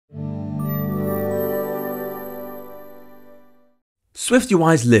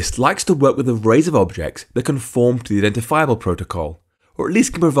SwiftUI's list likes to work with arrays of objects that conform to the identifiable protocol, or at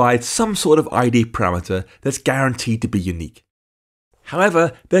least can provide some sort of ID parameter that's guaranteed to be unique.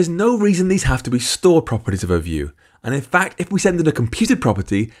 However, there's no reason these have to be stored properties of a view, and in fact, if we send in a computed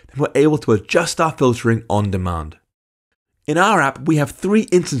property, then we're able to adjust our filtering on demand. In our app, we have 3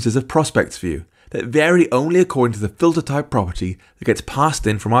 instances of Prospects View that vary only according to the filter type property that gets passed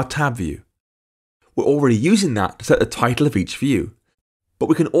in from our tab view. We're already using that to set the title of each view, but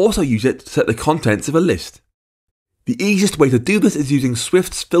we can also use it to set the contents of a list. The easiest way to do this is using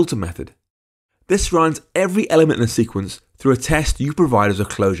Swift's filter method. This runs every element in a sequence through a test you provide as a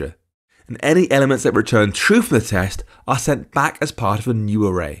closure, and any elements that return true from the test are sent back as part of a new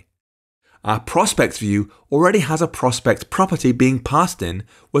array. Our prospects view already has a prospect property being passed in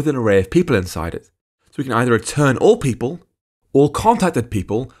with an array of people inside it, so we can either return all people, all contacted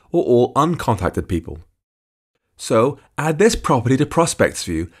people, or all uncontacted people. So add this property to prospects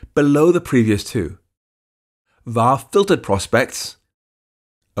view below the previous 2. var filtered prospects,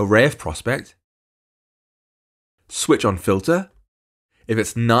 array of prospect, switch on filter. If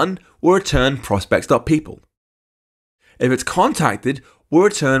it's none, we'll return prospects.people. If it's contacted, we'll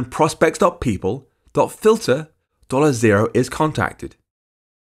return prospects.people.filter $0 is contacted.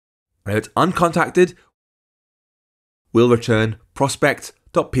 And if it's uncontacted, we'll return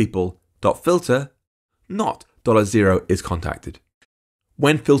prospects.people.filter not $0 is contacted.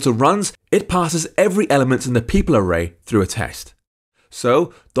 When filter runs, it passes every element in the people array through a test.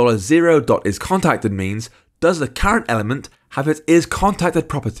 So $0.isContacted means, does the current element have its isContacted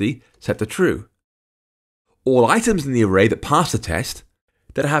property set to true? All items in the array that pass the test,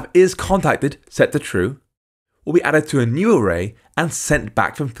 that have isContacted set to true, will be added to a new array and sent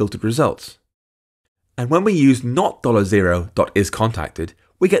back from filtered results. And when we use not $0.isContacted,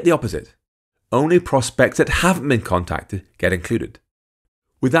 we get the opposite. Only prospects that haven't been contacted get included.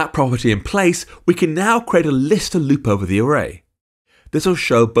 With that property in place, we can now create a list to loop over the array. This will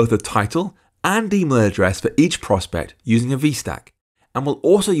show both the title and email address for each prospect using a VStack, and we'll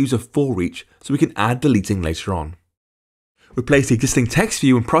also use a for each so we can add deleting later on. Replace the existing text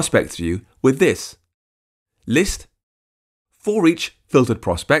view and prospects view with this: list, for each filtered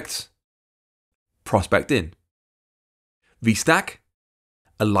prospects, prospect in, VStack,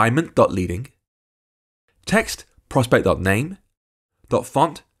 alignment.leading, text prospect.name,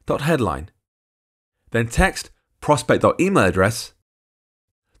 .font.headline, then text prospect.email address,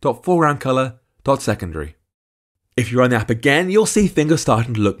 .foreground color, .secondary. If you run the app again, you'll see things are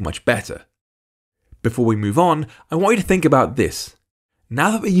starting to look much better. Before we move on, I want you to think about this. Now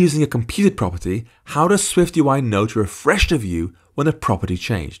that we're using a computed property, how does SwiftUI know to refresh the view when the property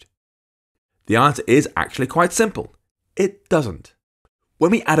changed? The answer is actually quite simple. It doesn't. When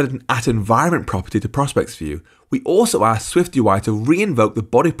we added an @environment property to prospects view, we also asked SwiftUI to re-invoke the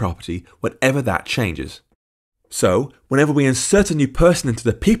body property whenever that changes. So, whenever we insert a new person into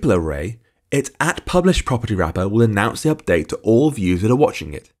the people array, its @publish property wrapper will announce the update to all views that are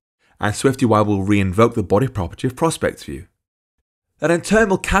watching it, and SwiftUI will re-invoke the body property of prospects view. That in turn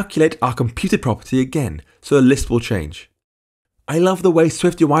will calculate our computed property again, so the list will change. I love the way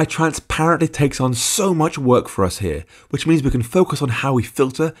SwiftUI transparently takes on so much work for us here, which means we can focus on how we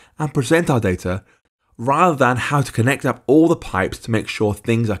filter and present our data, rather than how to connect up all the pipes to make sure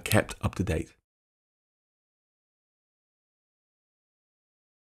things are kept up to date.